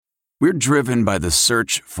We're driven by the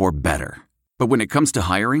search for better. But when it comes to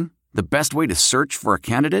hiring, the best way to search for a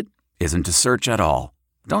candidate isn't to search at all.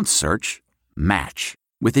 Don't search. Match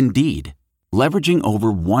with Indeed. Leveraging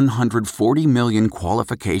over 140 million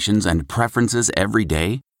qualifications and preferences every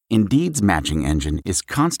day, Indeed's matching engine is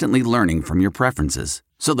constantly learning from your preferences.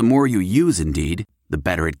 So the more you use Indeed, the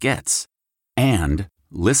better it gets. And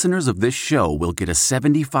listeners of this show will get a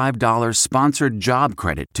 $75 sponsored job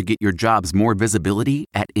credit to get your jobs more visibility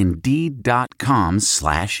at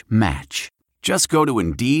Indeed.com/match. Just go to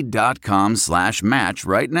Indeed.com/match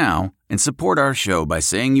right now and support our show by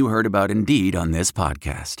saying you heard about Indeed on this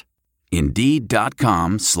podcast.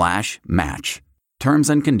 Indeed.com/match. Terms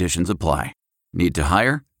and conditions apply. Need to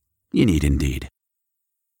hire? You need Indeed.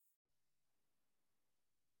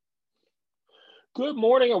 Good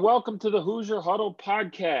morning and welcome to the Hoosier Huddle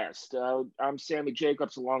podcast. I'm Sammy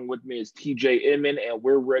Jacobs. Along with me is TJ Inman, and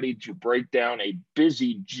we're ready to break down a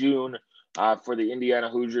busy June for the Indiana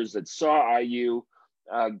Hoosiers that saw IU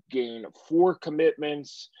gain 4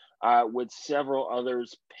 commitments with several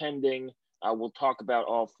others pending. We'll talk about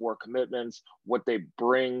all 4 commitments, what they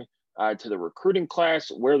bring to the recruiting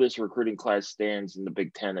class, where this recruiting class stands in the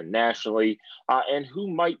Big Ten and nationally, and who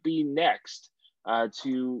might be next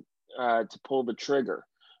to pull the trigger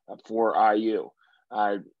for IU.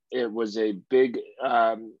 It was a big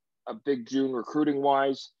June recruiting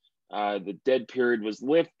wise. The dead period was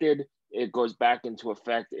lifted. It goes back into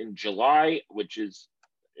effect in July, which is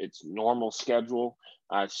its normal schedule.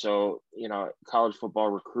 So, college football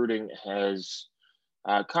recruiting has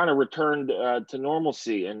kind of returned to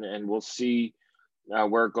normalcy, and we'll see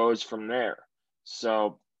where it goes from there.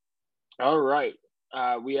 So, all right.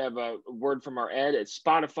 We have a word from our Ed at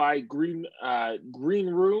Spotify Green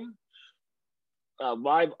Room,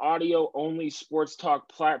 live audio only sports talk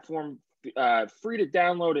platform, free to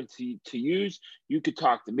download and to use. You could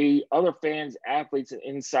talk to me, other fans, athletes, and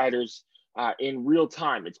insiders in real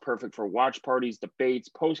time. It's perfect for watch parties, debates,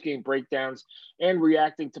 post-game breakdowns, and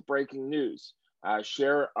reacting to breaking news.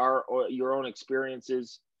 Share your own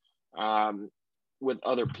experiences with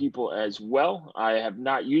other people as well. I have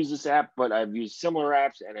not used this app, but I've used similar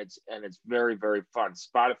apps, and it's very, very fun.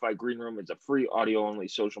 Spotify Green Room is a free audio-only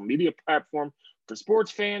social media platform for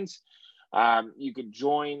sports fans. You could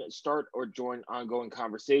start or join ongoing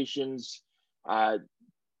conversations, and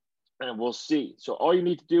we'll see. So all you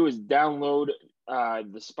need to do is download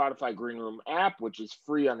the Spotify Green Room app, which is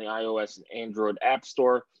free on the iOS and Android App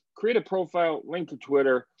Store. Create a profile, link to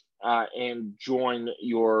Twitter, and join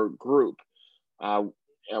your group.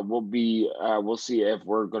 We'll see if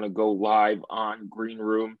we're going to go live on Green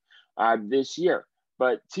Room this year.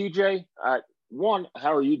 But TJ, one,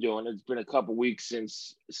 how are you doing? It's been a couple weeks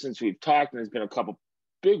since we've talked, and it's been a couple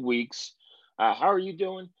big weeks. How are you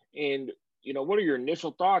doing? And what are your initial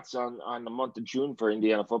thoughts on the month of June for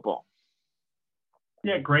Indiana football?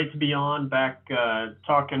 Yeah, great to be on back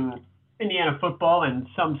talking Indiana football in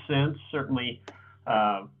some sense. Certainly,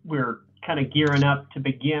 we're kind of gearing up to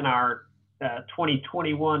begin our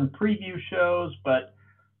 2021 preview shows, but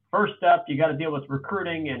first up, you got to deal with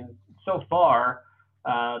recruiting, and so far,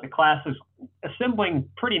 the class is assembling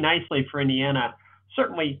pretty nicely for Indiana.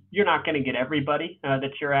 Certainly, you're not going to get everybody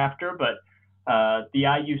that you're after, but the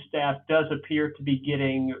IU staff does appear to be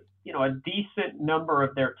getting, a decent number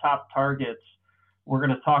of their top targets. We're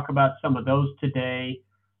going to talk about some of those today.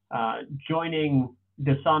 Joining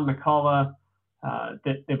Dasan McCullough,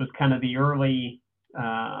 that was kind of the early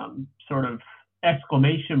sort of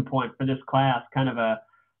exclamation point for this class, kind of a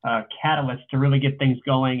catalyst to really get things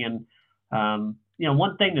going. And,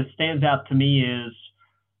 one thing that stands out to me is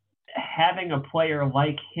having a player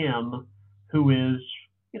like him who is,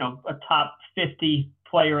 a top 50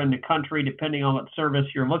 player in the country, depending on what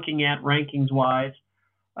service you're looking at rankings wise,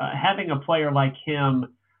 having a player like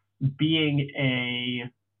him being a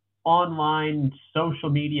online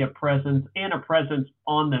social media presence and a presence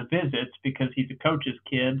on the visits because he's a coach's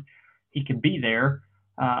kid, he can be there.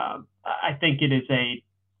 I think it is a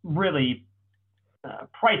really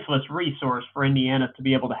priceless resource for Indiana to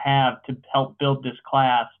be able to have to help build this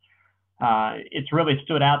class. It's really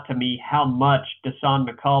stood out to me how much Dasan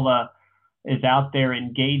McCullough is out there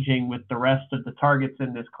engaging with the rest of the targets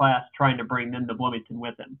in this class, trying to bring them to Bloomington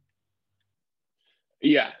with him.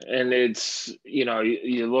 Yeah, and it's,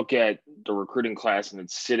 you look at the recruiting class and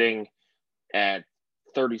it's sitting at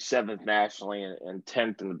 37th nationally and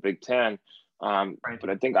 10th in the Big Ten. Right. But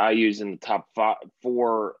I think IU's in the top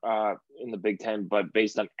 4 in the Big Ten, but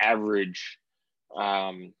based on average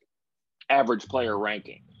player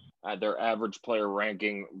ranking. Their average player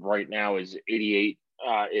ranking right now is 88,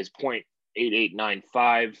 is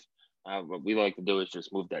 .8895. What we like to do is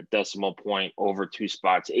just move that decimal point over 2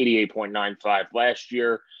 spots. 88.95 last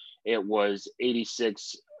year. It was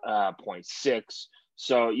 86.6.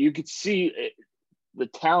 So you could see the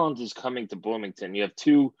talent is coming to Bloomington. You have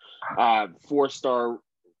 2 4-star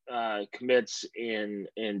commits in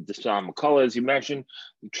Deshaun McCullough, as you mentioned,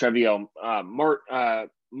 Treviel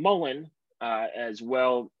Mullen, as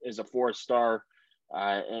well as a 4-star,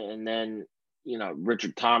 and then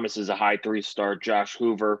Richard Thomas is a high 3-star. Josh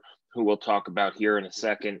Hoover, who we'll talk about here in a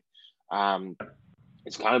second,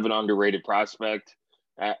 it's kind of an underrated prospect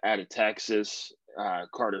out of Texas.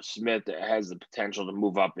 Carter Smith has the potential to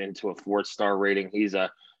move up into a 4-star rating. He's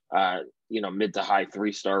a mid to high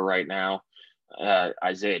 3-star right now.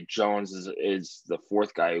 Isaiah Jones is the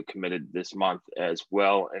 4th guy who committed this month as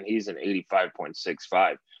well, and he's an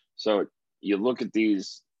 85.65. So you look at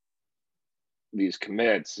these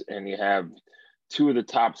commits, and you have 2 of the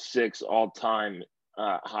top 6 all-time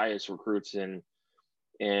highest recruits in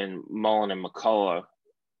Mullen and McCullough,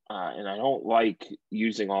 and I don't like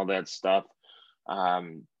using all that stuff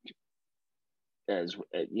as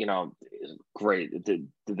great. Did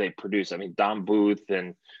they produce? I mean, Don Booth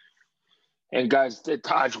and guys,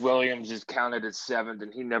 Taj Williams is counted as 7th,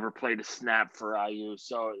 and he never played a snap for IU.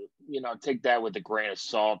 So, take that with a grain of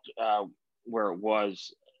salt where it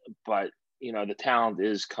was. But, the talent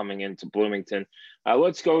is coming into Bloomington.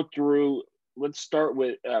 Let's start with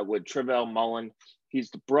Treviel Mullen. He's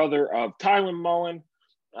the brother of Tylen Mullen.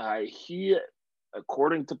 He,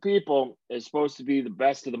 according to people, is supposed to be the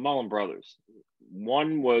best of the Mullen brothers.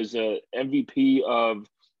 One was a MVP of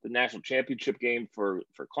the national championship game for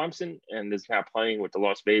Clemson, and is now playing with the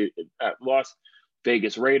Las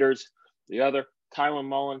Vegas Raiders. The other, Tylen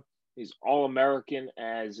Mullen, he's All-American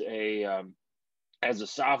as a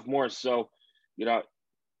sophomore. So,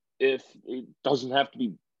 if it doesn't have to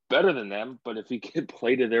be better than them, but if he can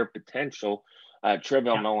play to their potential,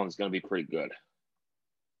 Treviel Mullen is going to be pretty good.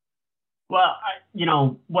 Well,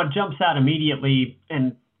 what jumps out immediately,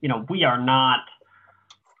 and, we are not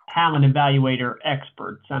talent evaluator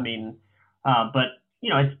experts. I mean, but,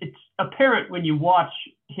 it's apparent when you watch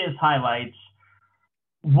his highlights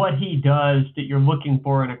what he does that you're looking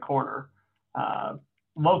for in a corner.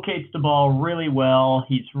 Locates the ball really well.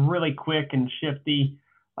 He's really quick and shifty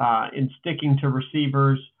in sticking to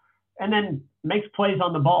receivers, and then makes plays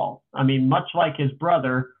on the ball. I mean, much like his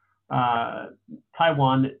brother,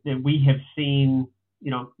 Taiwan, that we have seen,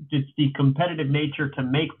 just the competitive nature to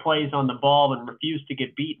make plays on the ball and refuse to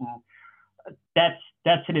get beaten.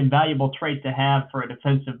 That's an invaluable trait to have for a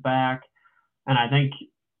defensive back. And I think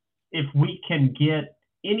if we can get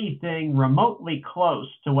anything remotely close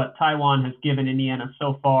to what Taiwan has given Indiana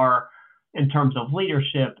so far in terms of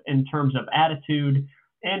leadership, in terms of attitude,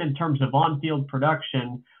 and in terms of on-field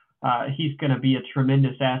production, he's going to be a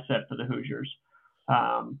tremendous asset for the Hoosiers.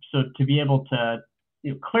 So to be able to,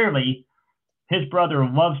 clearly his brother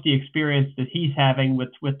loves the experience that he's having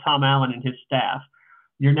with Tom Allen and his staff.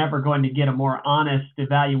 You're never going to get a more honest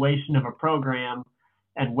evaluation of a program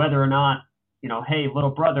and whether or not, hey,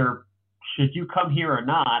 little brother, should you come here or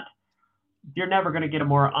not? You're never going to get a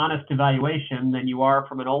more honest evaluation than you are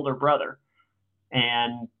from an older brother.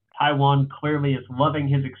 And Taiwan clearly is loving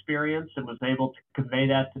his experience and was able to convey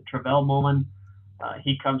that to Treviel Mullen.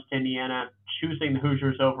 He comes to Indiana choosing the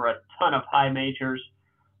Hoosiers over a ton of high majors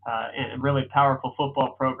and really powerful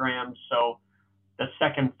football programs. So the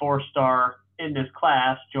second 4-star in this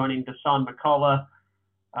class, joining Deshaun McCullough,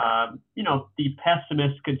 the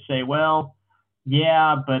pessimist could say, well,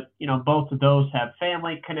 yeah, but, both of those have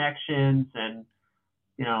family connections and,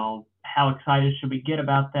 how excited should we get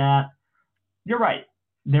about that? You're right.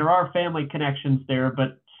 There are family connections there,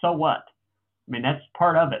 but so what? I mean, that's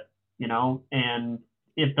part of it, and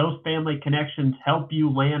if those family connections help you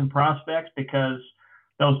land prospects because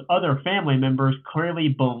those other family members clearly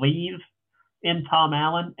believe in Tom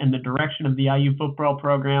Allen and the direction of the IU football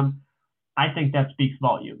program, I think that speaks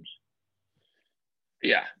volumes.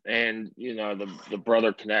 Yeah, and the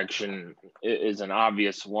brother connection is an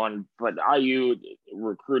obvious one, but IU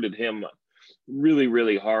recruited him really,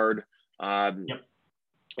 really hard. Yep.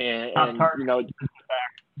 And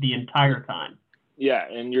the entire time. Yeah,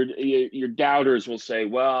 and your doubters will say,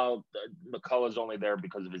 well, McCullough's only there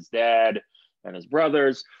because of his dad and his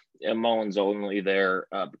brothers, and Mullen's only there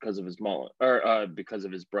because of his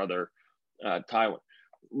brother Taiwan.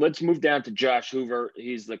 Let's move down to Josh Hoover.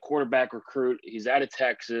 He's the quarterback recruit. He's out of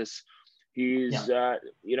Texas. He's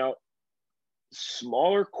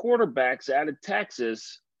smaller quarterbacks out of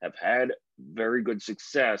Texas have had very good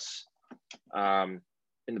success in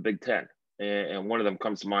the Big Ten. And one of them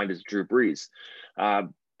comes to mind is Drew Brees. But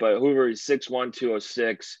Hoover is 6'1",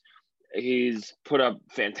 206. He's put up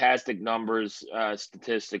fantastic numbers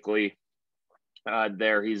statistically.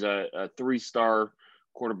 There, he's a 3-star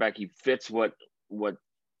quarterback. He fits what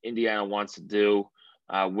Indiana wants to do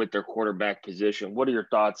with their quarterback position. What are your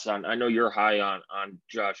thoughts on? I know you're high on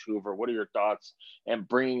Josh Hoover. What are your thoughts and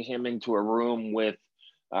bringing him into a room with,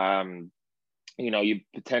 you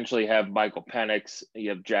potentially have Michael Penix, you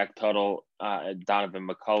have Jack Tuttle, Donovan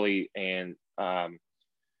McCulley, and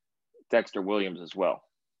Dexter Williams as well.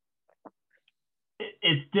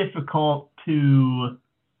 It's difficult to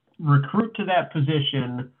recruit to that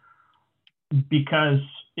position because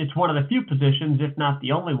it's one of the few positions, if not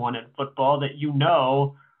the only one in football, that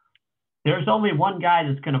there's only one guy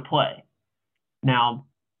that's going to play. Now,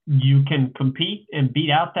 you can compete and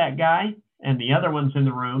beat out that guy and the other ones in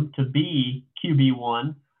the room to be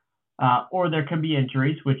QB1, or there can be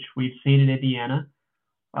injuries, which we've seen in Indiana.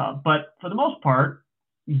 But for the most part,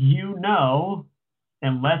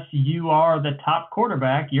 unless you are the top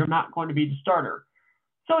quarterback, you're not going to be the starter.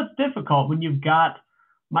 So it's difficult when you've got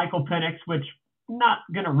Michael Penix, which not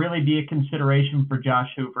going to really be a consideration for Josh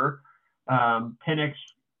Hoover. Penix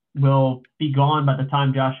will be gone by the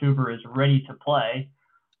time Josh Hoover is ready to play.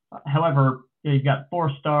 However, you've got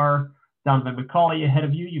 4-star Donovan McCulley ahead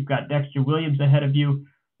of you. You've got Dexter Williams ahead of you,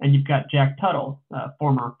 and you've got Jack Tuttle,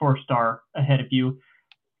 former 4-star, ahead of you.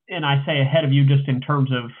 And I say ahead of you just in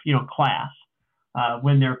terms of, class.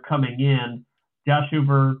 When they're coming in, Josh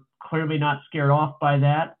Hoover clearly not scared off by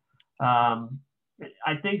that.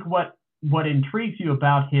 I think what intrigues you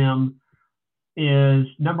about him is,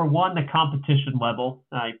 number one, the competition level.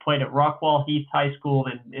 He played at Rockwall Heath High School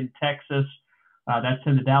in Texas. That's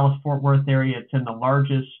in the Dallas-Fort Worth area. It's in the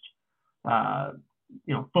largest,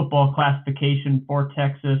 football classification for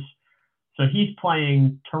Texas. So he's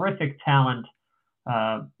playing terrific talent,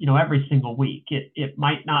 every single week. It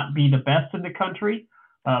might not be the best in the country.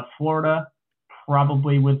 Florida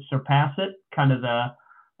probably would surpass it, kind of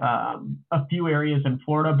a few areas in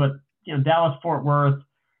Florida, but Dallas-Fort Worth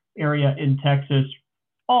area in Texas,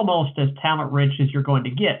 almost as talent-rich as you're going to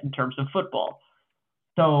get in terms of football.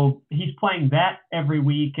 So he's playing that every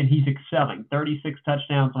week, and he's excelling. 36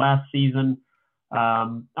 touchdowns last season.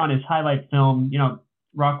 On his highlight film,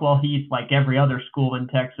 Rockwall Heath, like every other school in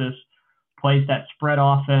Texas, plays that spread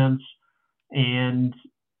offense, and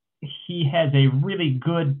he has a really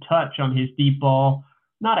good touch on his deep ball.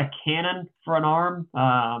 Not a cannon for an arm.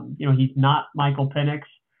 He's not Michael Penix.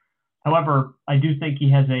 However, I do think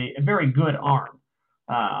he has a very good arm.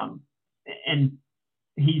 And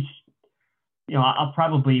he's, I'll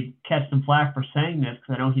probably catch some flack for saying this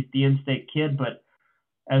because I know he's the in-state kid, but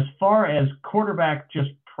as far as quarterback just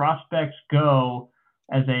prospects go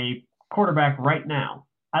as a quarterback right now,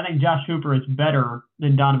 I think Josh Hoover is better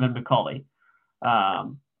than Donovan McCulley.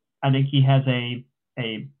 I think he has a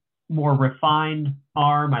more refined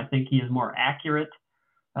arm. I think he is more accurate.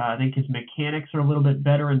 I think his mechanics are a little bit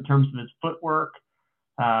better in terms of his footwork.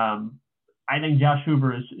 I think Josh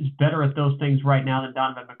Hoover is better at those things right now than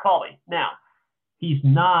Donovan McCulley. Now, he's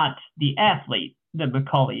not the athlete that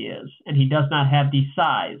McCulley is, and he does not have the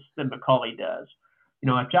size that McCulley does.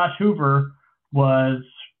 If Josh Hoover was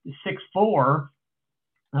 6'4",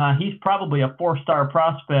 he's probably a 4-star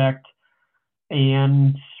prospect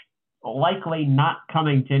and likely not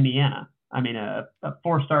coming to Indiana. I mean, a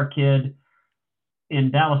 4-star kid in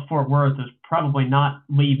Dallas-Fort Worth is probably not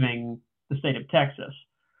leaving the state of Texas.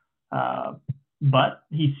 But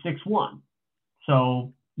he's 6'1",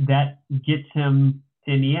 so that gets him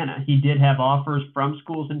to Indiana. He did have offers from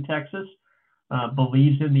schools in Texas,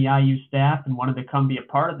 believes in the IU staff and wanted to come be a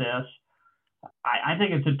part of this. I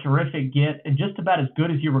think it's a terrific get and just about as good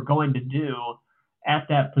as you were going to do at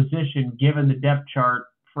that position, given the depth chart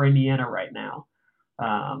for Indiana right now.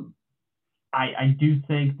 I do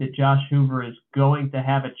think that Josh Hoover is going to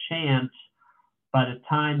have a chance by the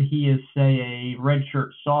time he is, say, a redshirt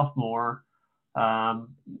sophomore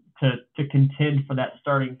to contend for that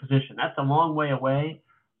starting position. That's a long way away,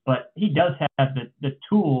 but he does have the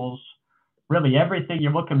tools, really everything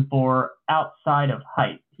you're looking for outside of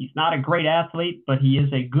height. He's not a great athlete, but he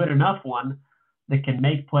is a good enough one that can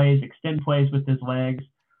make plays, extend plays with his legs.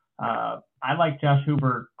 I like Josh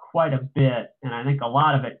Hoover quite a bit, and I think a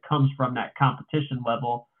lot of it comes from that competition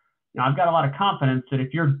level. I've got a lot of confidence that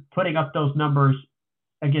if you're putting up those numbers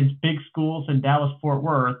against big schools in Dallas-Fort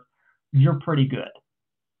Worth, you're pretty good.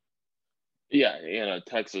 Yeah,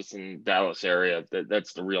 Texas and Dallas area,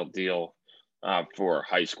 that's the real deal for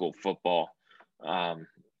high school football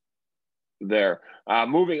there.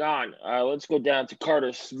 Moving on, let's go down to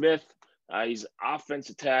Carter Smith. He's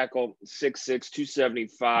offensive tackle, 6'6",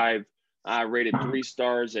 275, rated 3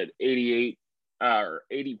 stars at 88 or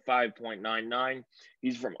 85.99.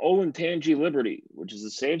 He's from Olentangy Liberty, which is the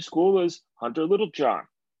same school as Hunter Littlejohn.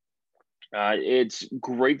 It's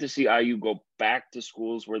great to see IU go back to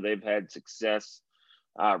schools where they've had success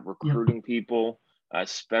recruiting people,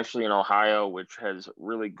 especially in Ohio, which has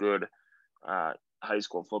really good high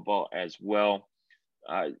school football as well.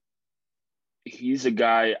 He's a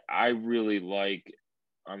guy I really like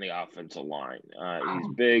on the offensive line.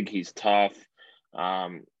 He's big, he's tough.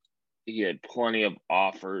 He had plenty of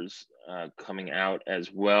offers coming out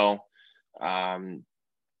as well.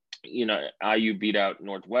 IU beat out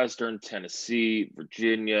Northwestern, Tennessee,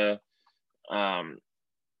 Virginia,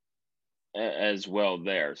 as well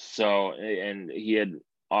there. So, and he had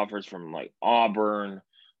offers from like Auburn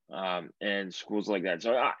and schools like that.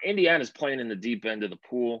 So Indiana's playing in the deep end of the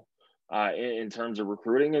pool in terms of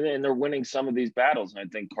recruiting, and they're winning some of these battles. And I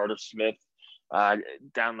think Carter Smith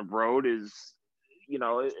down the road is,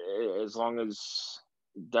 as long as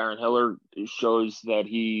Darren Hiller shows that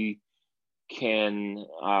he can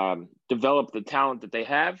develop the talent that they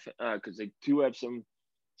have, because they do have some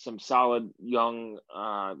solid young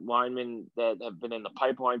linemen that have been in the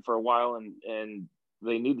pipeline for a while, and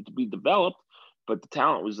they needed to be developed, but the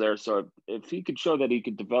talent was there. So if he could show that he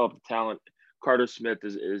could develop the talent, Carter Smith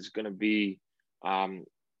is going to be,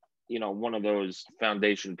 one of those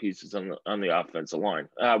foundation pieces on the offensive line.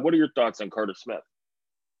 What are your thoughts on Carter Smith?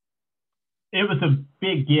 It was a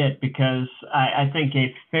big get because I think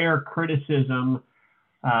a fair criticism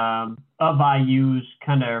of IU's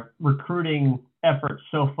kind of recruiting efforts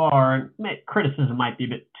so far, criticism might be a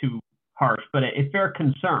bit too harsh, but a fair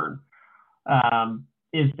concern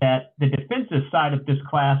is that the defensive side of this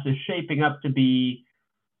class is shaping up to be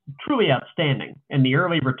truly outstanding. And the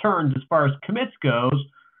early returns as far as commits goes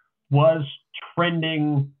was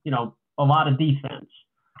trending, a lot of defense.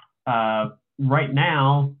 Right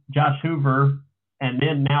now, Josh Hoover and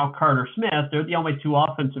then now Carter Smith, they're the only two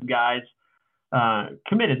offensive guys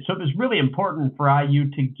committed. So it was really important for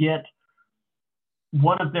IU to get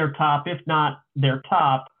one of their top, if not their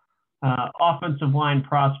top, offensive line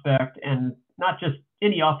prospect, and not just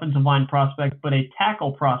any offensive line prospect, but a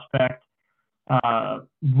tackle prospect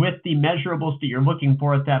with the measurables that you're looking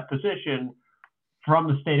for at that position from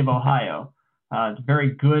the state of Ohio. It's a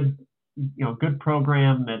very good, good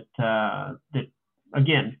program that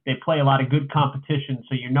again, they play a lot of good competition.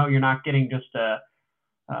 So you're not getting just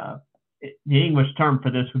the English term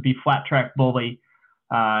for this would be flat track bully,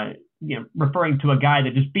 referring to a guy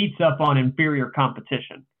that just beats up on inferior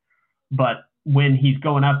competition. But when he's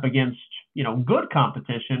going up against, good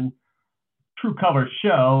competition, true colors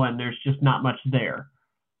show, and there's just not much there.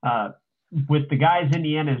 With the guys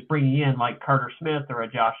Indiana is bringing in, like Carter Smith or a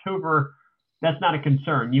Josh Hoover, that's not a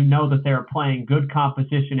concern. You know that they're playing good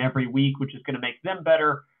competition every week, which is going to make them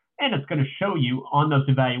better, and it's going to show you on those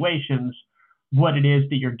evaluations what it is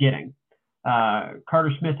that you're getting.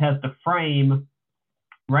 Carter Smith has the frame.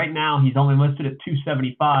 Right now, he's only listed at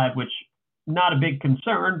 275, which not a big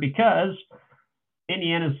concern because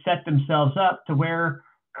Indiana's set themselves up to where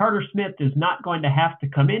Carter Smith is not going to have to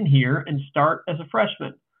come in here and start as a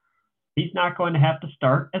freshman. He's not going to have to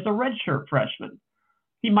start as a redshirt freshman.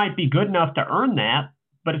 He might be good enough to earn that,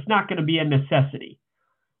 but it's not going to be a necessity.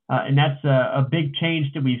 And that's a big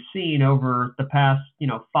change that we've seen over the past,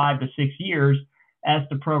 5 to 6 years as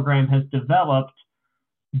the program has developed.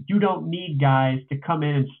 You don't need guys to come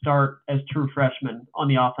in and start as true freshmen on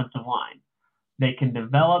the offensive line. They can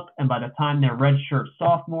develop, and by the time they're redshirt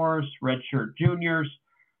sophomores, redshirt juniors,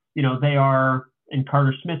 they are, in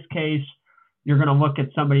Carter Smith's case, you're going to look at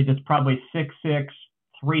somebody that's probably 6'6",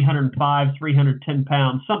 305, 310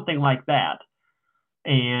 pounds, something like that.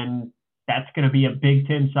 And that's going to be a Big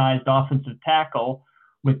Ten-sized offensive tackle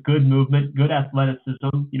with good movement, good athleticism.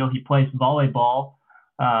 He plays volleyball,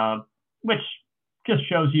 which just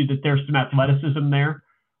shows you that there's some athleticism there,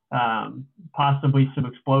 possibly some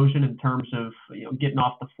explosion in terms of getting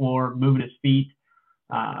off the floor, moving his feet.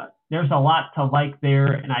 There's a lot to like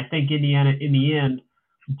there, and I think Indiana, in the end,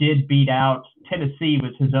 did beat out Tennessee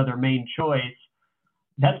was his other main choice.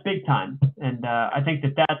 That's big time, and I think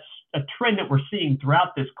that that's a trend that we're seeing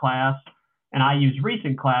throughout this class, and IU's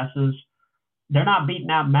recent classes. They're not beating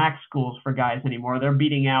out MAC schools for guys anymore. They're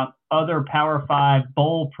beating out other Power 5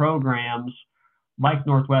 bowl programs like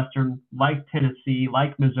Northwestern, like Tennessee,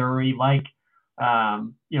 like Missouri, like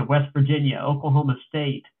West Virginia, Oklahoma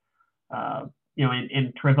State.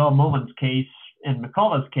 In Trevell Mullins' case and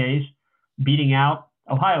McCullough's case, beating out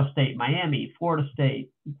Ohio State, Miami, Florida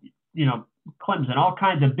State, Clemson, all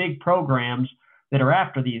kinds of big programs that are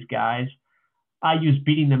after these guys. IU's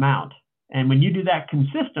beating them out. And when you do that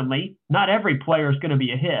consistently, not every player is going to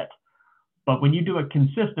be a hit. But when you do it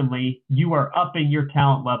consistently, you are upping your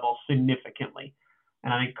talent level significantly.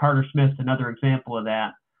 And I think Carter Smith's another example of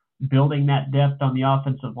that. Building that depth on the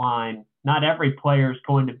offensive line. Not every player is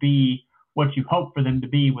going to be what you hope for them to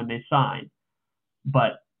be when they sign.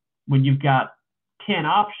 But when you've got 10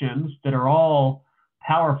 options that are all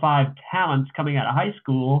Power 5 talents coming out of high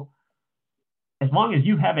school, as long as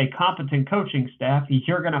you have a competent coaching staff,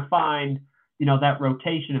 you're going to find, that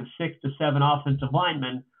rotation of 6 to 7 offensive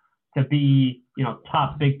linemen to be,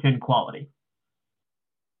 top Big Ten quality.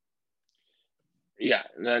 Yeah,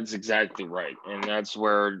 that's exactly right. And that's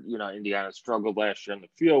where, Indiana struggled last year in the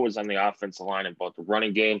field, was on the offensive line in both the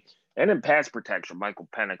running game and in pass protection. Michael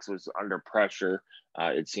Penix was under pressure.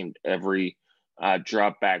 It seemed every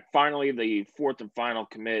drop back. Finally, the fourth and final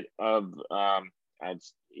commit of,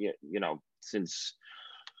 since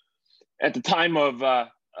at the time of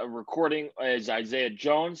recording is Isaiah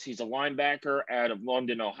Jones. He's a linebacker out of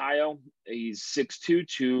London, Ohio. He's 6'2",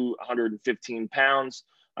 215 pounds.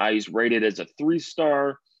 He's rated as a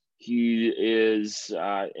 3-star. He is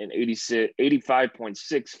an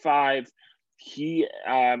 85.65.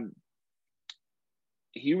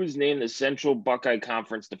 He was named the Central Buckeye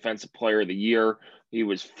Conference Defensive Player of the Year. He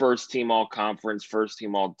was first team all conference, first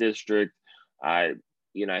team all district.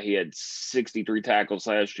 He had 63 tackles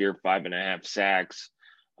last year, 5.5 sacks.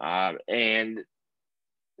 And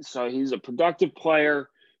so he's a productive player.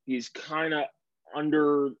 He's kind of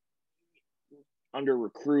under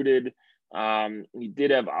recruited. He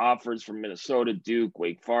did have offers from Minnesota, Duke,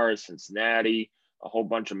 Wake Forest, Cincinnati, a whole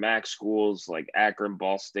bunch of MAC schools like Akron,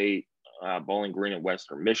 Ball State, Bowling Green, and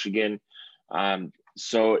Western Michigan.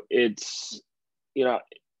 So it's,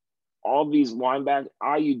 all these linebackers,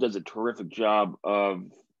 IU does a terrific job of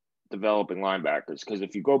developing linebackers, because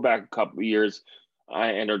if you go back a couple of years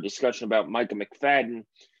and our discussion about Micah McFadden,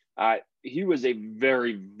 he was a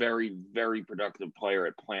very, very, very productive player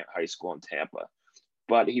at Plant High School in Tampa,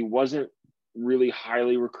 but he wasn't really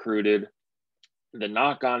highly recruited. The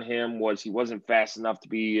knock on him was he wasn't fast enough to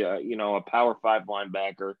be, a Power 5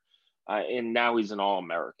 linebacker, and now he's an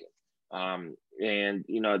All-American. And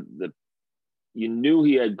you knew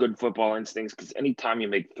he had good football instincts, because anytime you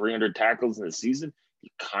make 300 tackles in a season, you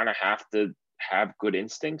kind of have to have good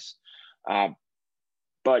instincts.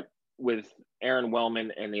 But with Aaron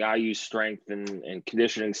Wellman and the IU strength and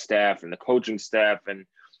conditioning staff and the coaching staff and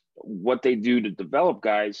what they do to develop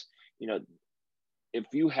guys, if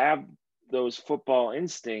you have those football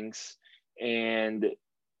instincts and,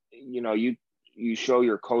 you show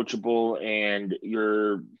you're coachable and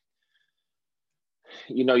your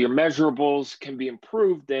measurables can be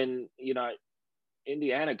improved, then,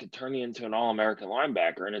 Indiana could turn you into an All-American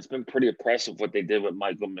linebacker. And it's been pretty impressive what they did with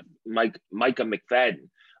Micah McFadden.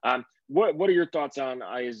 What are your thoughts on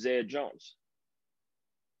Isaiah Jones?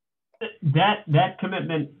 That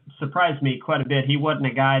commitment surprised me quite a bit. He wasn't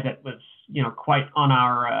a guy that was, quite on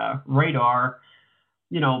our radar,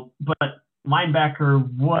 but linebacker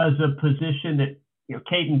was a position that,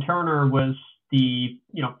 Caden Turner was the,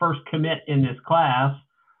 first commit in this class,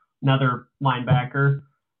 another linebacker.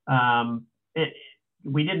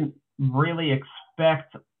 We didn't really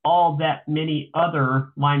expect all that many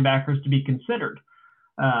other linebackers to be considered.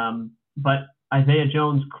 But Isaiah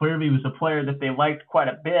Jones clearly was a player that they liked quite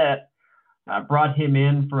a bit, brought him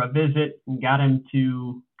in for a visit and got him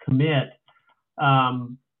to commit.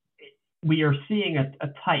 We are seeing a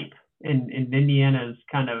type in Indiana's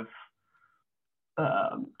kind of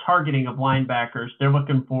targeting of linebackers. They're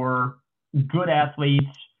looking for good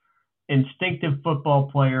athletes, instinctive football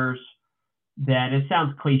players that, it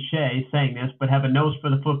sounds cliche saying this, but have a nose for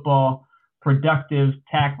the football, productive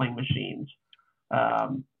tackling machines.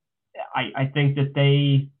 I think that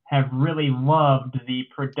they have really loved the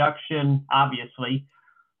production, obviously,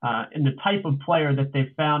 and the type of player that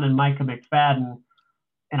they found in Micah McFadden.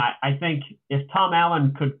 And I think if Tom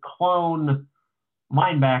Allen could clone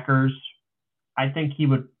linebackers, I think he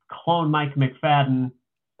would clone Micah McFadden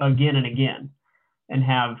again and again and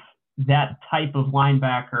have that type of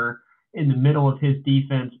linebacker in the middle of his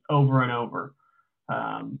defense over and over.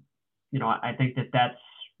 I think that that's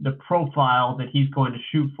the profile that he's going to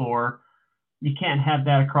shoot for. You can't have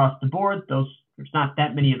that across the board. There's not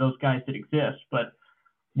that many of those guys that exist. But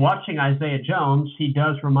watching Isaiah Jones, he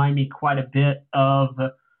does remind me quite a bit of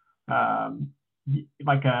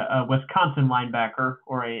like a Wisconsin linebacker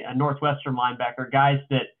or a Northwestern linebacker, guys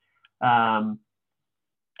that I'm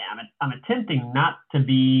attempting not to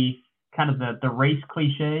be kind of the race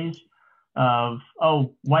cliches of,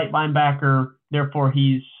 white linebacker, therefore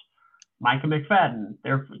he's Micah McFadden.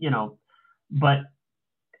 But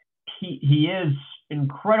he is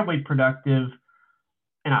incredibly productive,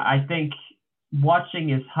 and I think watching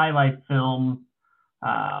his highlight film,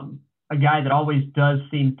 a guy that always does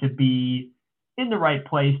seem to be in the right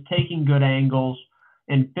place, taking good angles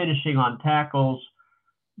and finishing on tackles.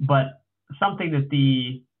 But something that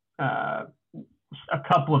a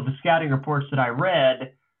couple of the scouting reports that I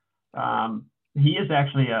read, he is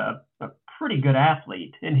actually a pretty good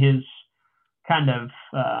athlete in his kind of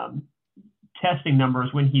testing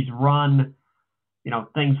numbers when he's run,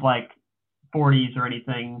 things like 40s or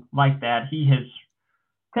anything like that. He has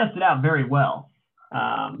tested out very well.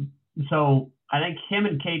 So I think him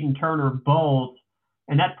and Caden Turner both,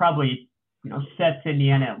 and that probably, sets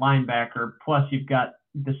Indiana at linebacker. Plus you've got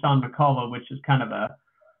Dasan McCullough, which is kind of a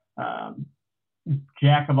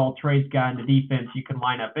jack of all trades guy in the defense. You can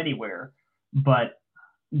line up anywhere. But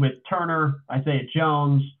with Turner, Isaiah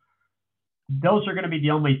Jones, those are going to be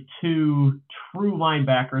the only two true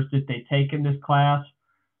linebackers that they take in this class.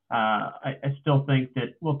 I still think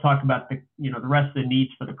that we'll talk about the rest of the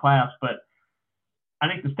needs for the class, but I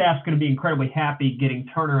think the staff's going to be incredibly happy getting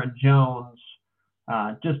Turner and Jones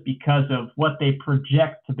just because of what they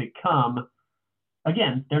project to become.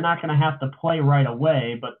 Again, they're not going to have to play right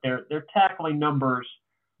away, but their tackling numbers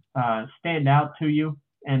stand out to you,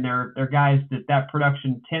 and they're guys that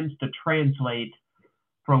production tends to translate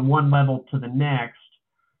from one level to the next.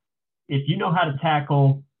 If you know how to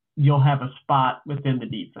tackle, you'll have a spot within the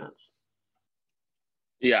defense.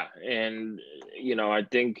 Yeah, and I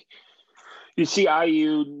think you see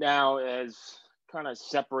IU now as kind of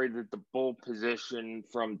separated the bull position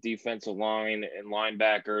from defensive line and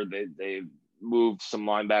linebacker. They moved some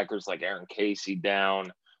linebackers like Aaron Casey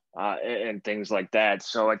down and things like that.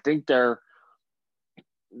 So I think they're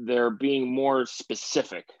being more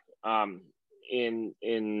specific in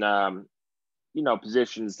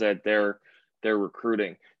positions that they're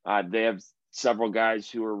recruiting. They have several guys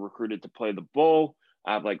who are recruited to play the bull,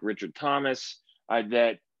 like Richard Thomas,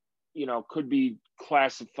 that could be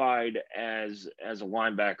classified as a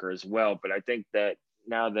linebacker as well. But I think that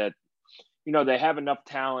now that they have enough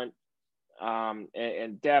talent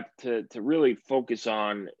and depth to really focus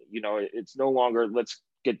on, it's no longer let's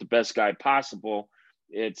get the best guy possible.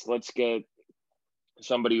 It's let's get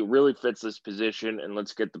somebody who really fits this position, and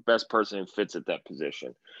let's get the best person who fits at that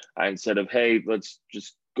position. Instead of, hey, let's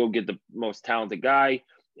just go get the most talented guy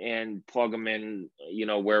and plug him in,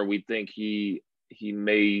 where we think he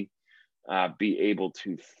may be able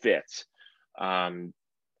to fit. All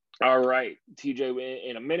right, TJ,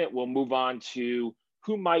 in a minute, we'll move on to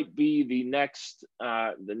who might be the next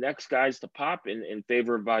guys to pop in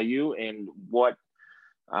favor of IU, and what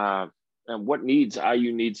needs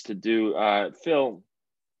IU needs to do, Phil,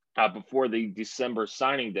 before the December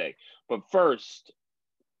signing day. But first,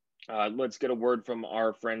 let's get a word from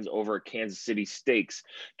our friends over at Kansas City Steaks.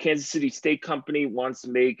 Kansas City Steak Company wants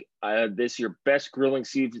to make this your best grilling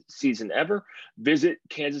season ever. Visit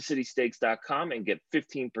kansascitysteaks.com and get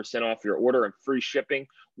 15% off your order and free shipping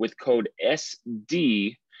with code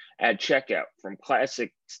SD at checkout. From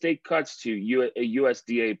classic steak cuts to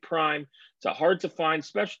USDA Prime to hard-to-find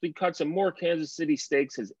specialty cuts and more, Kansas City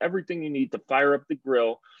Steaks has everything you need to fire up the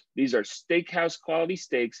grill. These are steakhouse quality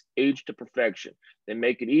steaks aged to perfection. They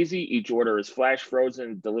make it easy. Each order is flash frozen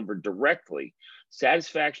and delivered directly.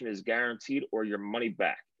 Satisfaction is guaranteed or your money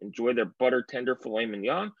back. Enjoy their butter tender filet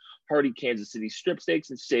mignon, hearty Kansas City strip steaks,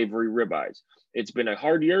 and savory ribeyes. It's been a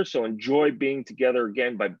hard year, so enjoy being together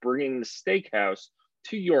again by bringing the steakhouse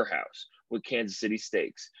to your house with Kansas City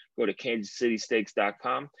Steaks. Go to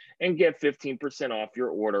kansascitysteaks.com and get 15% off your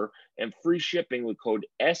order and free shipping with code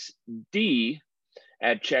SD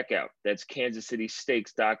at checkout. That's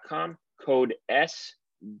kansascitysteaks.com, code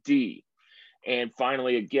SD. And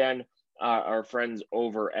finally, again, our friends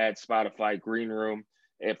over at Spotify Green Room.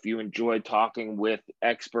 If you enjoy talking with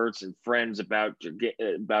experts and friends about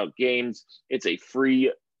games, it's a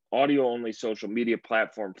free audio-only social media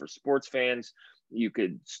platform for sports fans. You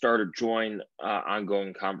could start or join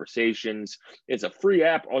ongoing conversations. It's a free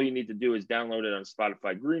app. All you need to do is download it on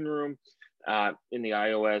Spotify Green Room in the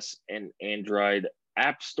iOS and Android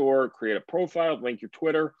App Store, create a profile, link your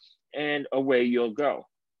Twitter, and away you'll go.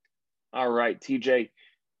 All right, TJ,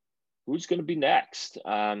 who's going to be next?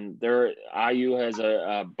 IU has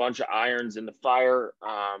a bunch of irons in the fire,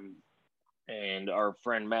 and our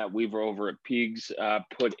friend Matt Weaver over at Pigs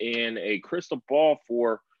put in a crystal ball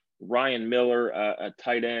for Ryan Miller, a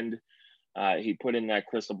tight end. He put in that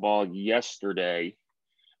crystal ball yesterday.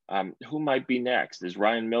 Who might be next? Is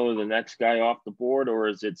Ryan Miller the next guy off the board, or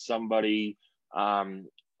is it somebody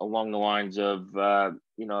along the lines of a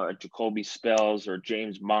Jacoby Spells or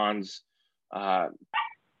James Mons,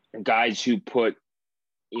 guys who put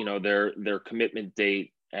their commitment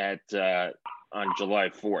date at on July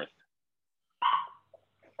 4th?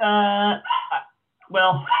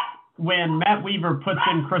 Well, when Matt Weaver puts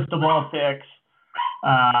in crystal ball picks,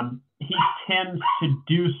 he tends to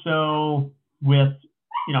do so with,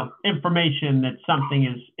 information that something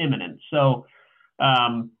is imminent. So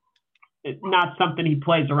it's not something he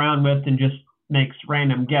plays around with and just makes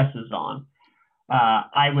random guesses on.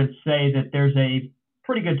 I would say that there's a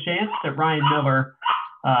pretty good chance that Ryan Miller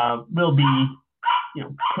will be,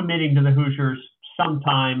 committing to the Hoosiers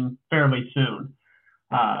sometime fairly soon.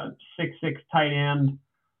 6'6" tight end.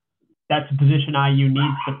 That's a position IU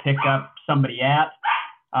needs to pick up somebody at.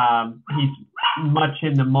 He's much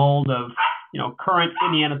in the mold of, current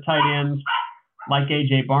Indiana tight ends like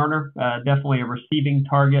A.J. Barner. Definitely a receiving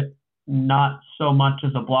target, not so much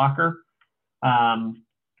as a blocker.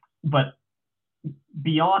 But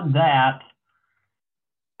beyond that,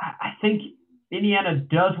 I think Indiana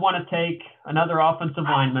does want to take another offensive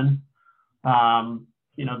lineman.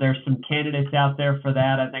 There's some candidates out there for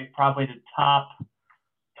that. I think probably the top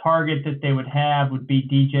target that they would have would be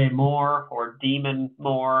DJ Moore or Demon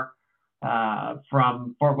Moore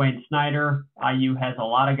from Fort Wayne Snyder. IU has a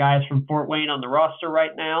lot of guys from Fort Wayne on the roster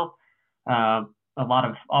right now. A lot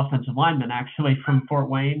of offensive linemen actually from Fort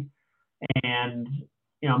Wayne. And,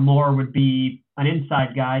 Moore would be an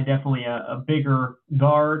inside guy, definitely a bigger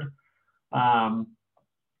guard.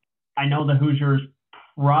 I know the Hoosiers,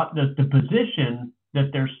 the position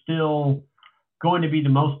that they're still going to be the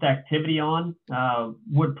most activity on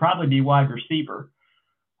would probably be wide receiver.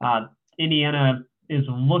 Indiana is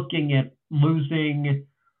looking at losing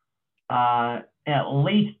at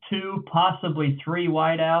least 2, possibly 3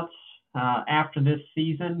 wideouts after this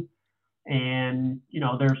season. And,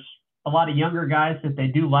 there's a lot of younger guys that they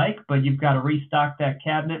do like, but you've got to restock that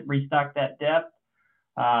cabinet, restock that depth.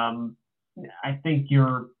 I think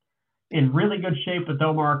you're in really good shape with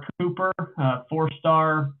Omar Cooper,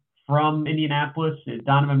 4-star from Indianapolis,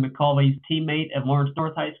 Donovan McCauley's teammate at Lawrence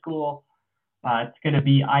North High School. It's going to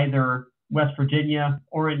be either West Virginia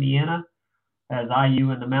or Indiana, as IU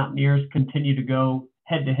and the Mountaineers continue to go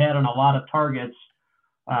head-to-head on a lot of targets.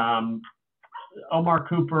 Omar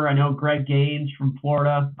Cooper, I know Greg Gaines from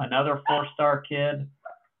Florida, another 4-star kid.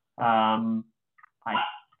 I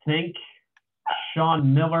think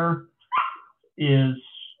Sean Miller is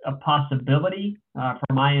a possibility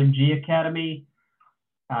from IMG Academy.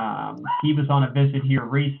 He was on a visit here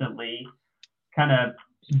recently. Kind of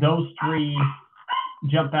those 3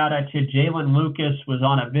 jump out at you. Jalen Lucas was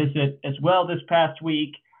on a visit as well this past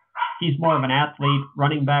week. He's more of an athlete,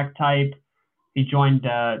 running back type. He joined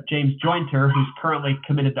James Jointer, who's currently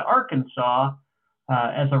committed to Arkansas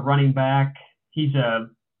as a running back.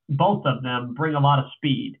 Both of them bring a lot of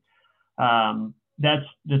speed. That's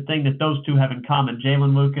the thing that those two have in common,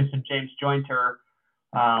 Jalen Lucas and James Jointer.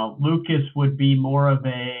 Lucas would be more of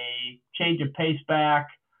a change of pace back,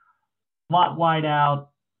 slot wide out,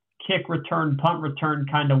 kick return, punt return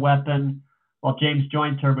kind of weapon, while James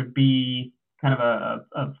Jointer would be kind of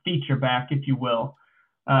a feature back, if you will.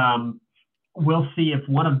 We'll see if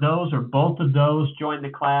one of those or both of those join the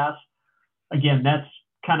class. Again, that's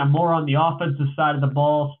kind of more on the offensive side of the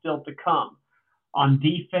ball still to come. On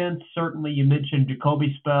defense, certainly you mentioned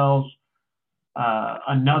Jacoby Spells,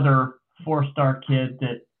 another 4-star kid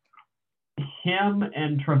that him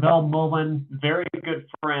and Travell Mullen, very good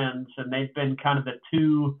friends, and they've been kind of the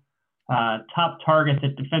 2 top targets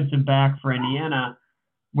at defensive back for Indiana.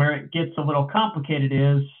 Where it gets a little complicated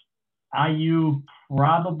is IU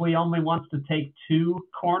probably only wants to take 2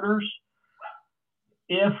 corners.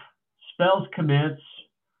 If Spells commits,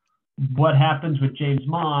 what happens with James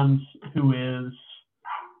Mons, who is,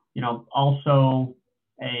 also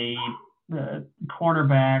a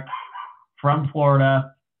cornerback from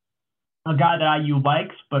Florida, a guy that IU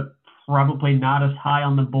likes, but probably not as high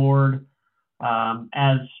on the board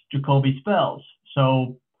as Jacoby Spells.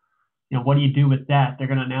 So, what do you do with that? They're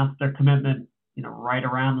going to announce their commitment, right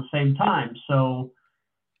around the same time. So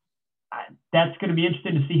that's going to be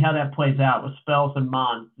interesting to see how that plays out with Spells and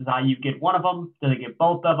Mons. Does IU get one of them? Do they get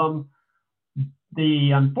both of them?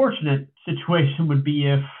 The unfortunate situation would be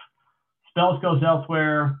if Spells goes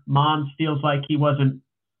elsewhere, Mons feels like he wasn't,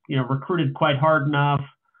 recruited quite hard enough,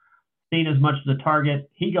 seen as much as a target.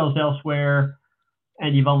 He goes elsewhere,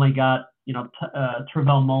 and you've only got,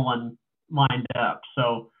 Travell Mullen lined up.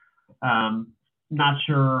 So not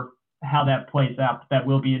sure how that plays out, but that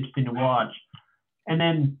will be interesting to watch. And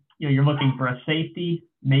then, you're looking for a safety,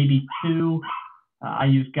 maybe 2.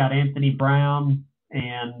 IU's got Anthony Brown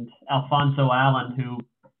and Alfonso Allen, who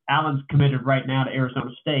Allen's committed right now to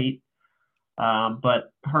Arizona State.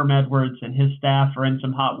 But Herm Edwards and his staff are in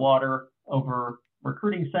some hot water over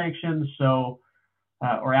recruiting sanctions, so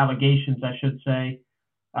or allegations, I should say.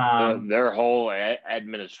 Their whole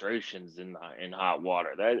administration's in hot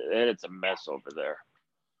water. That it's a mess over there.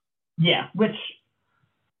 Yeah, which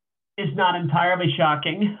is not entirely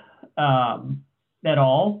shocking at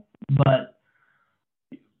all. But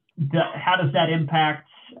how does that impact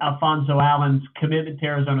Alfonso Allen's commitment to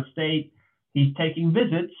Arizona State? He's taking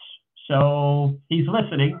visits, so he's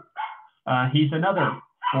listening. He's another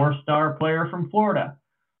 4-star player from Florida.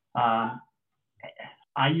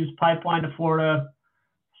 IU's pipeline to Florida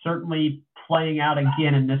certainly playing out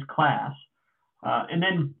again in this class. And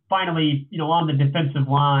then finally, on the defensive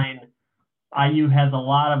line, IU has a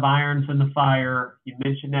lot of irons in the fire. You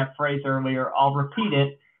mentioned that phrase earlier. I'll repeat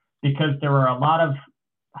it because there are a lot of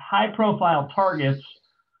high-profile targets.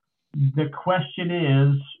 The question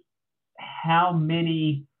is, how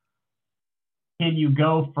many can you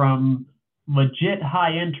go from legit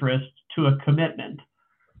high interest to a commitment?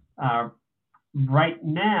 Right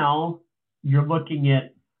now, you're looking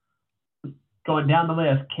at going down the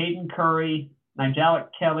list: Caden Curry, Nigel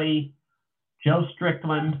Kelly, Joe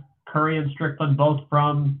Strickland. Curry and Strickland both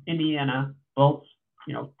from Indiana, both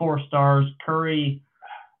 4 stars. Curry,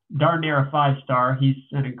 darn near a 5-star. He's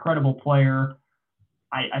an incredible player.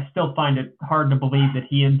 I still find it hard to believe that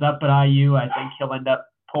he ends up at IU. I think he'll end up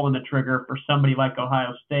pulling the trigger for somebody like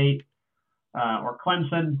Ohio State or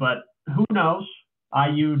Clemson, but who knows?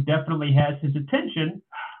 IU definitely has his attention.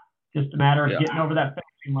 Just a matter of getting over that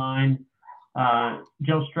finishing line.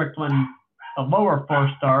 Joe Strickland, a lower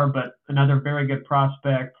 4-star, but another very good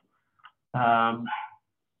prospect. And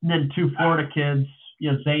then 2 Florida kids,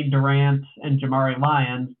 Zane Durant and Jamari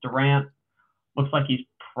Lyons. Durant looks like he's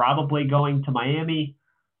probably going to Miami,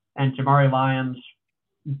 and Jamari Lyons,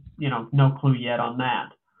 no clue yet on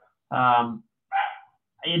that.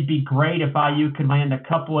 It'd be great if IU could land a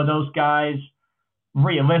couple of those guys.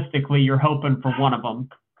 Realistically, you're hoping for one of them.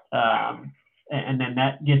 And then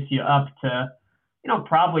that gets you up to,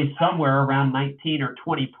 probably somewhere around 19 or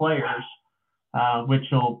 20 players, which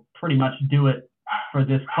will pretty much do it for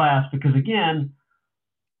this class. Because, again,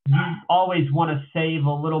 you always want to save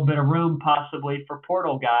a little bit of room possibly for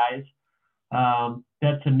portal guys.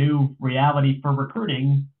 That's a new reality for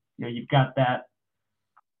recruiting. You've got that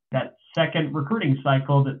second recruiting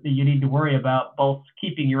cycle that you need to worry about, both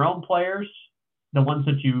keeping your own players, the ones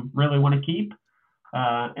that you really want to keep,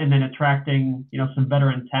 and then attracting, some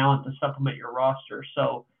veteran talent to supplement your roster.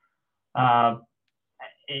 So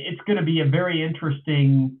it's going to be a very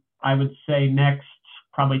interesting, I would say, next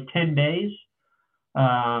probably 10 days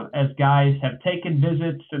as guys have taken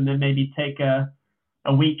visits and then maybe take a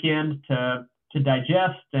weekend to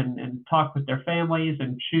digest and talk with their families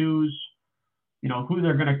and choose, who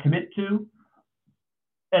they're going to commit to.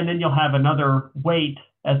 And then you'll have another wait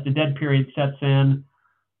as the dead period sets in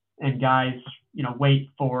and guys, wait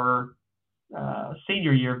for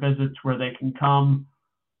senior year visits where they can come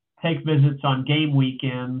take visits on game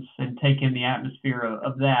weekends and take in the atmosphere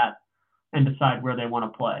of that and decide where they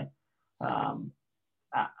want to play.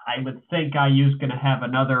 I would think IU's going to have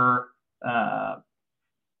another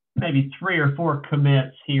maybe 3 or 4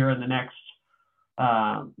 commits here in the next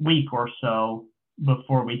week or so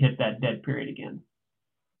before we hit that dead period again.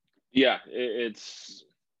 Yeah, it's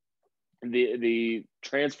the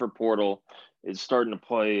transfer portal is starting to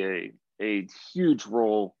play a huge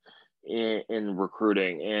role in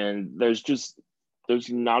recruiting, and there's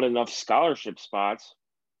not enough scholarship spots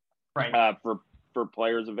for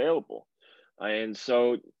players available, and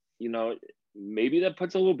so maybe that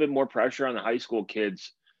puts a little bit more pressure on the high school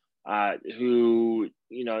kids who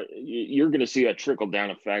you're going to see a trickle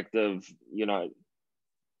down effect of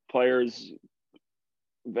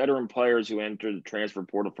veteran players who enter the transfer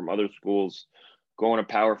portal from other schools going to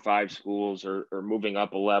Power 5 schools or moving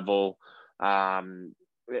up a level and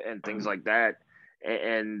things like that.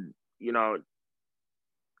 And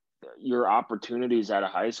your opportunities at a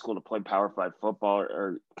high school to play Power 5 football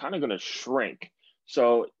are kind of going to shrink.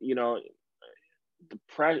 So, the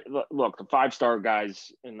 5-star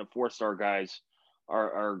guys and the 4-star guys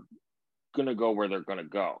are going to go where they're going to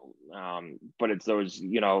go. But it's those,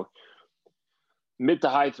 mid to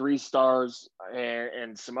high 3 stars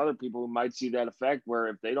and some other people who might see that effect where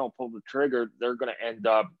if they don't pull the trigger, they're going to end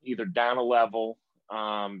up either down a level,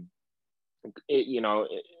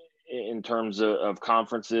 in terms of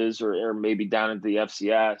conferences or maybe down into the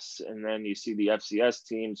FCS. And then you see the FCS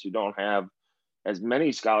teams who don't have as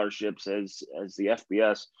many scholarships as the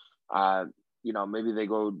FBS, maybe they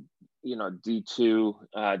go, D2,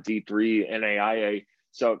 D3, NAIA.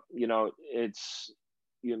 So,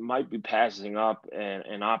 you might be passing up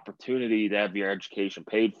an opportunity to have your education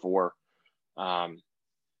paid for to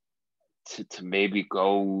maybe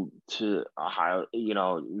go to Ohio,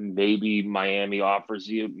 maybe Miami offers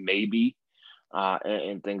you, maybe,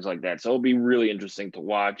 and things like that. So it'll be really interesting to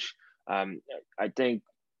watch. I think,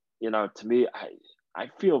 to me, I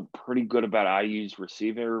feel pretty good about IU's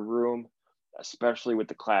receiver room, especially with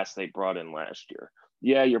the class they brought in last year.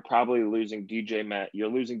 Yeah, you're probably losing You're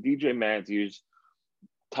losing DJ Matthews,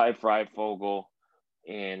 Ty Freifogel,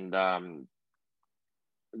 and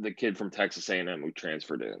the kid from Texas A&M who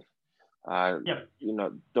transferred in. Yep.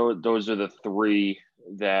 Those are the three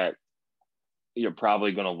that you're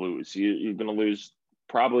probably going to lose. You're going to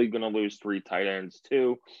probably going to lose three tight ends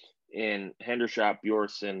too, in Hendershot,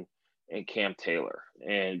 Bjorson, and Cam Taylor.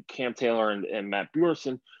 And Cam Taylor and Matt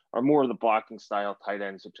Bjorson are more of the blocking style tight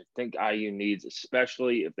ends, which I think IU needs,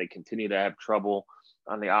 especially if they continue to have trouble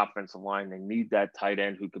on the offensive line. They need that tight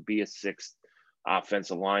end who could be a sixth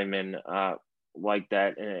offensive lineman like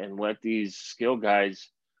that, and let these skill guys,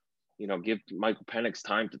 give Michael Penix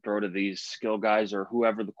time to throw to these skill guys or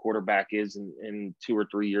whoever the quarterback is in 2 or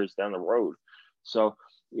 3 years down the road. So,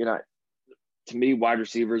 to me, wide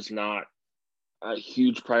receiver is not a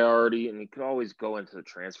huge priority, and you can always go into the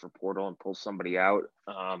transfer portal and pull somebody out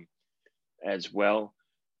as well.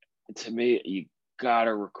 To me, you got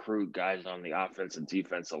to recruit guys on the offensive and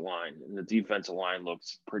defensive line, and the defensive line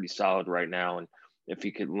looks pretty solid right now. And if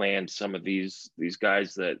you could land some of these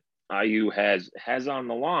guys that IU has on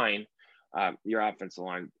the line, your offensive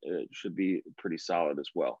line should be pretty solid as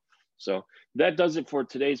well. So that does it for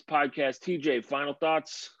today's podcast. TJ, final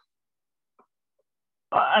thoughts?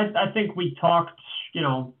 I think we talked,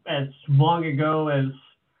 as long ago as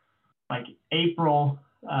like April,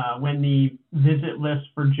 when the visit list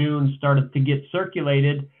for June started to get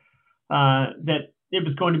circulated, that it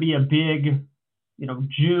was going to be a big,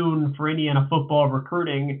 June for Indiana football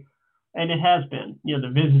recruiting, and it has been.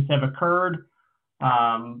 The visits have occurred.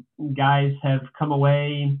 Guys have come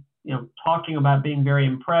away, talking about being very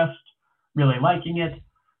impressed, really liking it.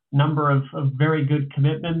 Number of very good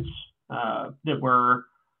commitments that were,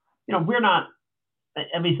 we're not,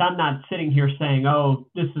 at least I'm not sitting here saying, oh,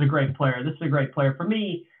 this is a great player. This is a great player. For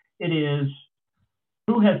me, it is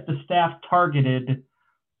who has the staff targeted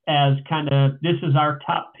as kind of, this is our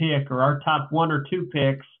top pick or our top 1 or 2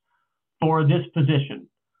 picks for this position.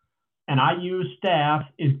 And IU staff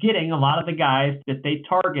is getting a lot of the guys that they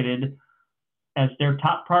targeted as their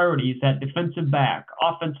top priorities at defensive back,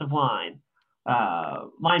 offensive line,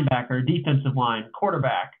 linebacker, defensive line,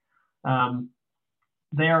 quarterback.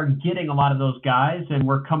 They are getting a lot of those guys, and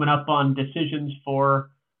we're coming up on decisions for,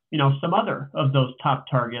 some other of those top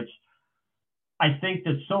targets. I think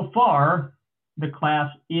that so far the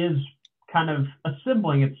class is kind of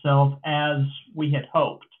assembling itself as we had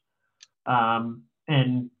hoped.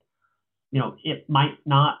 And it might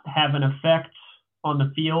not have an effect on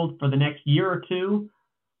the field for the next year or two,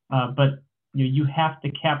 but you have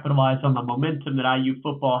to capitalize on the momentum that IU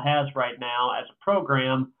football has right now as a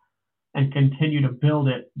program and continue to build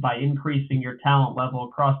it by increasing your talent level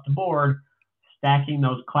across the board, stacking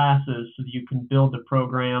those classes so that you can build the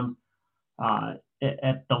program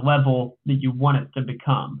at the level that you want it to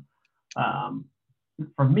become.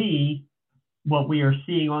 For me, what we are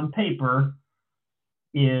seeing on paper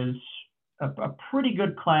is a pretty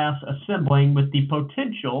good class assembling with the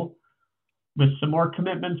potential, with some more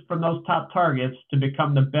commitments from those top targets, to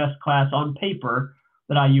become the best class on paper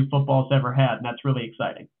that IU football's ever had. And that's really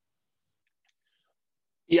exciting.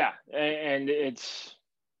 Yeah. And it's,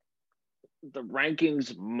 the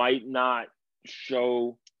rankings might not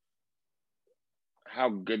show how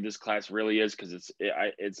good this class really is, because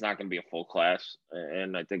it's not going to be a full class.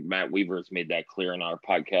 And I think Matt Weaver has made that clear in our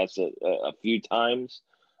podcast a few times.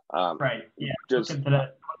 Right. Yeah. Looking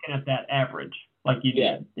at that average, like you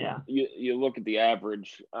did. Yeah. You look at the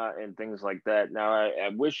average and things like that. Now,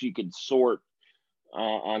 I wish you could sort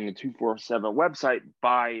on the 247 website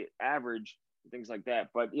by average, things like that.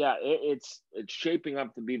 But yeah, it's shaping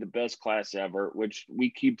up to be the best class ever, which we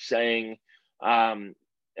keep saying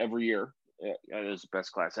every year. This is the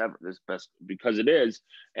best class ever. This is best because it is.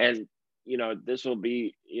 And this will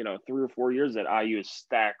be 3 or 4 years that IU has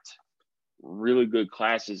stacked really good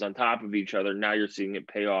classes on top of each other. Now you're seeing it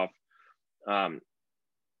pay off, on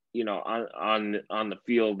the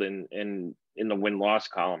field and in the win-loss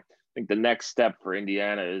column. I think the next step for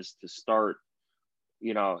Indiana is to start,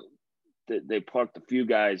 they plucked a few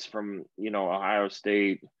guys from, Ohio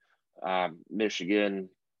State, Michigan,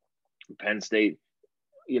 Penn State,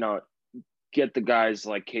 get the guys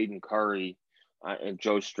like Caden Curry and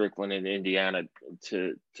Joe Strickland in Indiana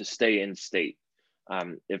to stay in state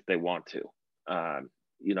if they want to.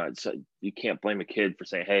 you can't blame a kid for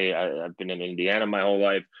saying, hey, I've been in Indiana my whole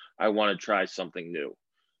life. I want to try something new.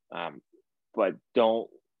 But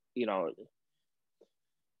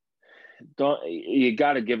you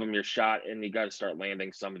got to give them your shot, and you got to start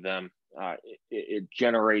landing some of them. It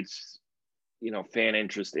generates, fan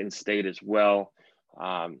interest in state as well.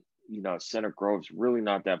 Center Grove's really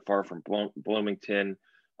not that far from Bloomington.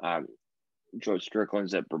 Joe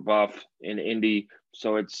Strickland's at Brebeuf in Indy.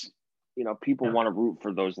 So it's, people want to root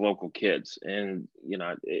for those local kids, and,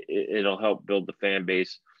 it'll help build the fan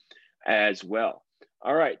base as well.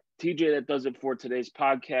 All right, TJ, that does it for today's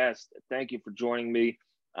podcast. Thank you for joining me.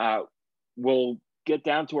 We'll get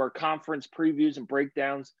down to our conference previews and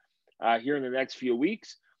breakdowns here in the next few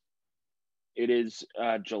weeks. It is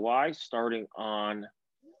July, starting on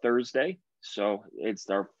Thursday. So it's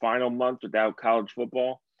our final month without college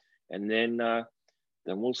football. And then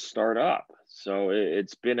we'll start up. So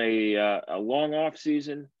it's been a long off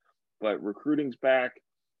season, but recruiting's back.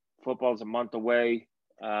 Football's a month away,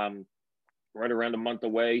 right around a month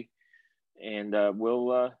away, and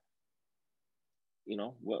we'll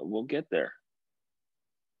get there.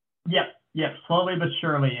 Yep, slowly but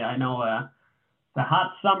surely. I know the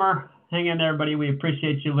hot summer. Hang in there, everybody. We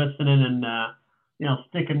appreciate you listening and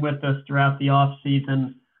sticking with us throughout the off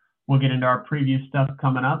season. We'll get into our preview stuff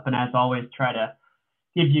coming up, and as always, try to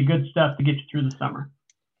give you good stuff to get you through the summer.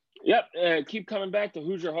 Yep. Keep coming back to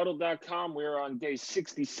HoosierHuddle.com. We're on day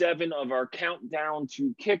 67 of our countdown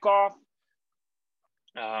to kickoff.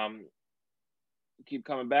 Keep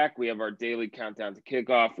coming back. We have our daily countdown to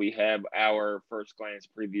kickoff. We have our first glance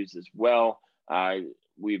previews as well.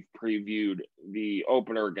 We've previewed the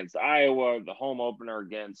opener against Iowa, the home opener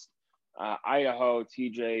against Idaho.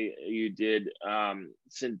 TJ, you did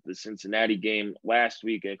the Cincinnati game last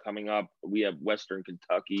week, and coming up, we have Western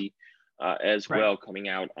Kentucky as well coming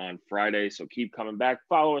out on Friday. So keep coming back.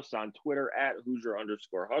 Follow us on Twitter at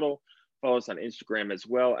Hoosier_Huddle. Follow us on Instagram as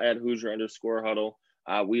well at Hoosier_Huddle.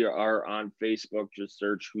 We are on Facebook. Just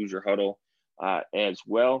search Hoosier Huddle as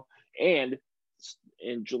well. And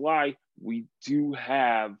in July, we do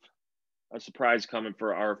have a surprise coming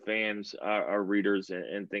for our fans, our readers,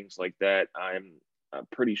 and things like that. I'm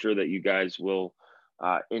pretty sure that you guys will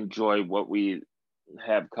enjoy what we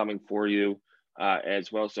have coming for you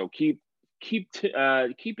as well. So keep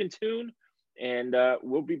in tune, and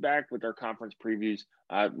we'll be back with our conference previews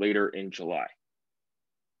later in July.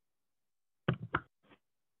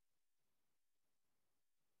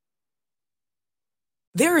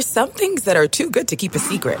 There are some things that are too good to keep a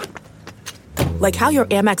secret. Like how your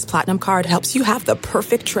Amex Platinum card helps you have the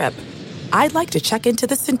perfect trip. I'd like to check into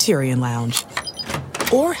the Centurion Lounge.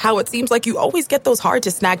 Or how it seems like you always get those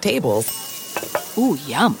hard-to-snag tables. Ooh,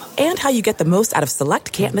 yum. And how you get the most out of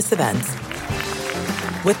select can't-miss events.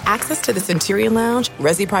 With access to the Centurion Lounge,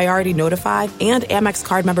 Resi Priority Notified, and Amex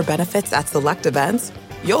card member benefits at select events,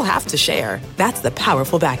 you'll have to share. That's the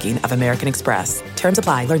powerful backing of American Express. Terms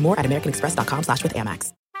apply. Learn more at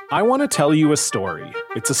americanexpress.com/withAmex. I want to tell you a story.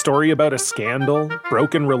 It's a story about a scandal,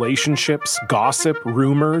 broken relationships, gossip,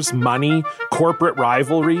 rumors, money, corporate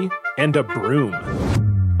rivalry, and a broom.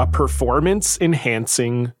 A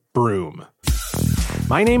performance-enhancing broom.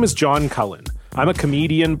 My name is John Cullen. I'm a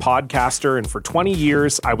comedian, podcaster, and for 20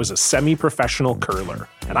 years, I was a semi-professional curler.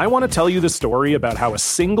 And I want to tell you the story about how a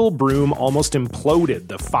single broom almost imploded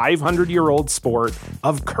the 500-year-old sport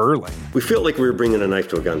of curling. We felt like we were bringing a knife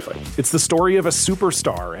to a gunfight. It's the story of a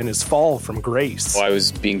superstar and his fall from grace. Well, I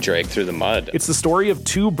was being dragged through the mud. It's the story of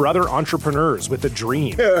two brother entrepreneurs with a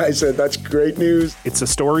dream. I said, that's great news. It's a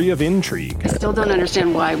story of intrigue. I still don't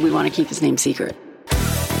understand why we want to keep his name secret.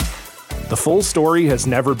 The full story has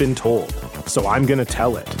never been told, so I'm going to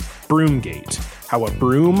tell it. Broomgate, how a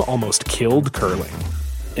broom almost killed curling.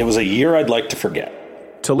 It was a year I'd like to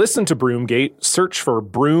forget. To listen to Broomgate, search for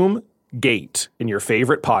Broomgate in your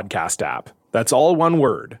favorite podcast app. That's all one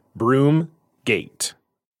word, Broomgate.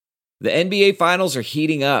 The NBA Finals are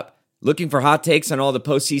heating up. Looking for hot takes on all the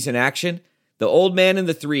postseason action? The Old Man and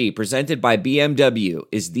the Three, presented by BMW,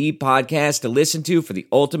 is the podcast to listen to for the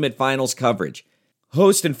ultimate finals coverage.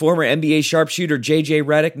 Host and former NBA sharpshooter JJ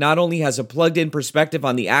Redick not only has a plugged-in perspective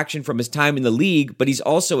on the action from his time in the league, but he's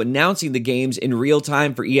also announcing the games in real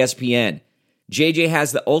time for ESPN. JJ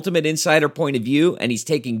has the ultimate insider point of view, and he's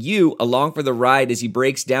taking you along for the ride as he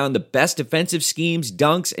breaks down the best defensive schemes,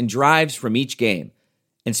 dunks, and drives from each game.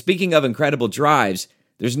 And speaking of incredible drives,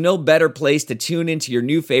 there's no better place to tune into your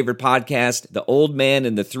new favorite podcast, The Old Man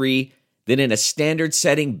and the Three, than in a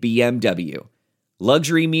standard-setting BMW.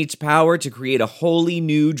 Luxury meets power to create a wholly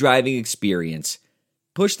new driving experience.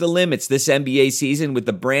 Push the limits this NBA season with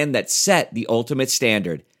the brand that set the ultimate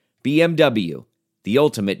standard, BMW. the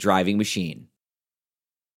ultimate driving machine.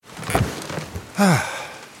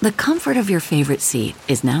 The comfort of your favorite seat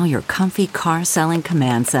is now your comfy car selling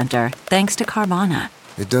command center, thanks to Carvana.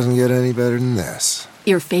 It doesn't get any better than this.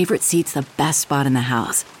 Your favorite seat's the best spot in the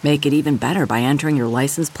house. Make it even better by entering your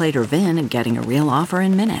license plate or VIN and getting a real offer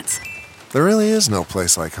in minutes. There really is no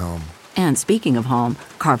place like home. And speaking of home,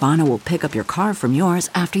 Carvana will pick up your car from yours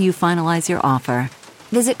after you finalize your offer.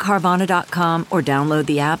 Visit Carvana.com or download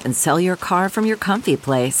the app and sell your car from your comfy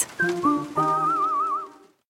place.